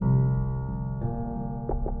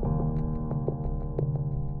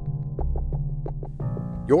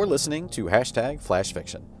You're listening to Hashtag Flash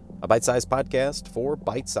Fiction, a bite-sized podcast for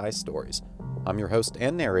bite-sized stories. I'm your host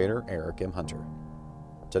and narrator, Eric M. Hunter.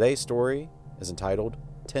 Today's story is entitled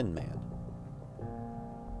Tin Man.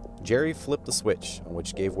 Jerry flipped the switch,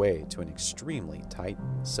 which gave way to an extremely tight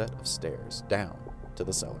set of stairs down to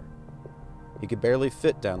the cellar. He could barely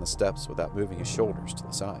fit down the steps without moving his shoulders to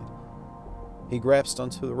the side. He grasped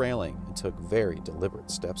onto the railing and took very deliberate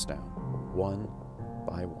steps down, one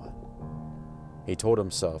by one. He told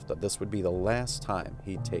himself that this would be the last time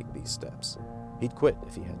he'd take these steps. He'd quit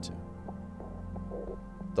if he had to.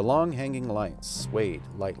 The long hanging lights swayed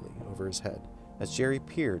lightly over his head as Jerry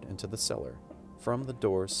peered into the cellar from the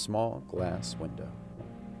door's small glass window.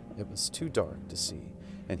 It was too dark to see,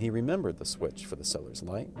 and he remembered the switch for the cellar's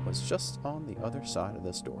light was just on the other side of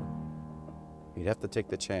this door. He'd have to take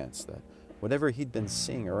the chance that whatever he'd been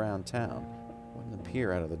seeing around town wouldn't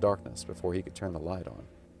appear out of the darkness before he could turn the light on.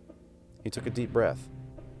 He took a deep breath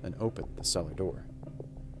and opened the cellar door.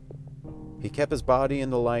 He kept his body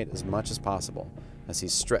in the light as much as possible as he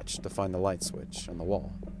stretched to find the light switch on the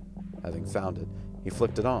wall. Having found it, he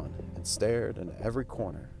flicked it on and stared into every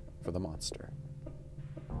corner for the monster.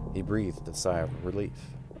 He breathed a sigh of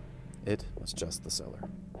relief. It was just the cellar.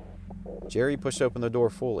 Jerry pushed open the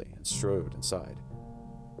door fully and strode inside.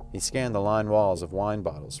 He scanned the lined walls of wine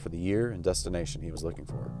bottles for the year and destination he was looking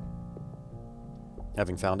for.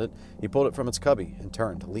 Having found it, he pulled it from its cubby and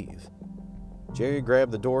turned to leave. Jerry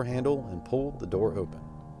grabbed the door handle and pulled the door open,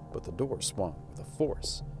 but the door swung with a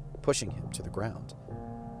force, pushing him to the ground.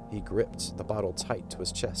 He gripped the bottle tight to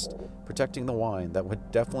his chest, protecting the wine that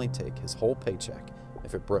would definitely take his whole paycheck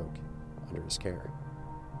if it broke under his care.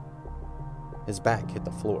 His back hit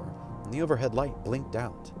the floor, and the overhead light blinked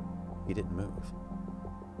out. He didn't move.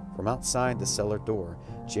 From outside the cellar door,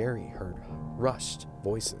 Jerry heard rushed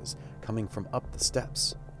voices coming from up the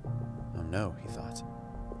steps. Oh no, he thought.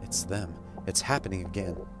 It's them. It's happening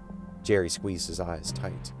again. Jerry squeezed his eyes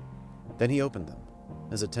tight. Then he opened them,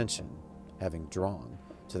 his attention having drawn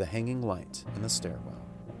to the hanging light in the stairwell.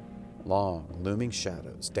 Long, looming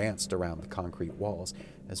shadows danced around the concrete walls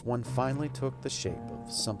as one finally took the shape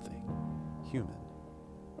of something human.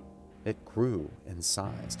 It grew in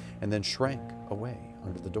size and then shrank away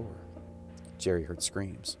under the door. Jerry heard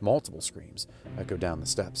screams, multiple screams, echo down the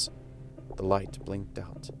steps. The light blinked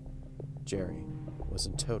out. Jerry was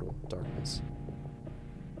in total darkness.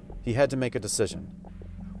 He had to make a decision.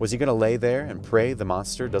 Was he going to lay there and pray the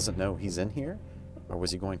monster doesn't know he's in here, or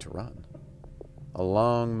was he going to run? A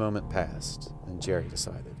long moment passed, and Jerry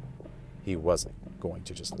decided he wasn't going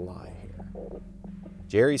to just lie here.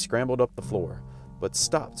 Jerry scrambled up the floor, but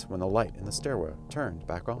stopped when the light in the stairwell turned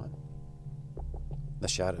back on. The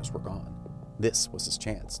shadows were gone. This was his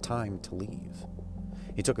chance, time to leave.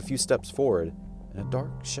 He took a few steps forward, and a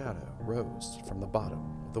dark shadow rose from the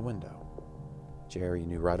bottom of the window. Jerry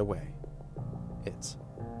knew right away. It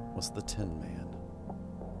was the Tin Man.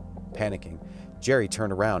 Panicking, Jerry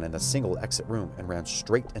turned around in a single exit room and ran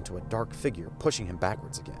straight into a dark figure, pushing him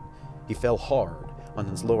backwards again. He fell hard on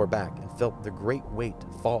his lower back and felt the great weight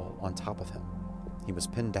fall on top of him. He was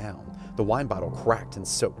pinned down. The wine bottle cracked and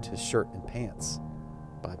soaked his shirt and pants.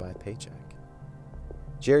 Bye-bye paycheck.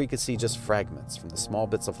 Jerry could see just fragments from the small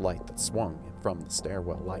bits of light that swung from the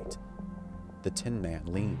stairwell light. The Tin Man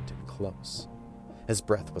leaned in close. His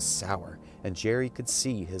breath was sour, and Jerry could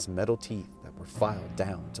see his metal teeth that were filed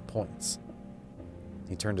down to points.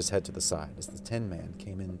 He turned his head to the side as the Tin Man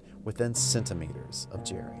came in within centimeters of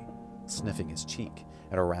Jerry, sniffing his cheek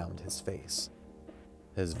and around his face.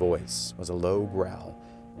 His voice was a low growl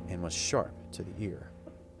and was sharp to the ear.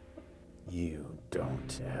 You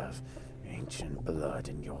don't have ancient blood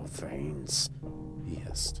in your veins, he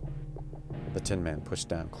hissed. The Tin Man pushed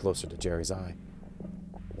down closer to Jerry's eye.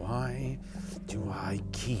 Why do I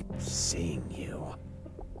keep seeing you?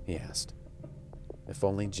 He asked. If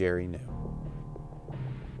only Jerry knew.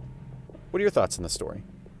 What are your thoughts on the story?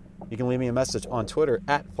 You can leave me a message on Twitter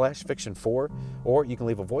 @FlashFiction4, or you can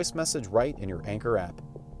leave a voice message right in your Anchor app.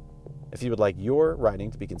 If you would like your writing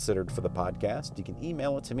to be considered for the podcast, you can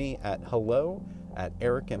email it to me at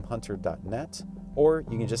hello@ericmhunter.net, or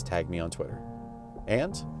you can just tag me on Twitter.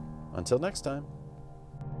 And until next time.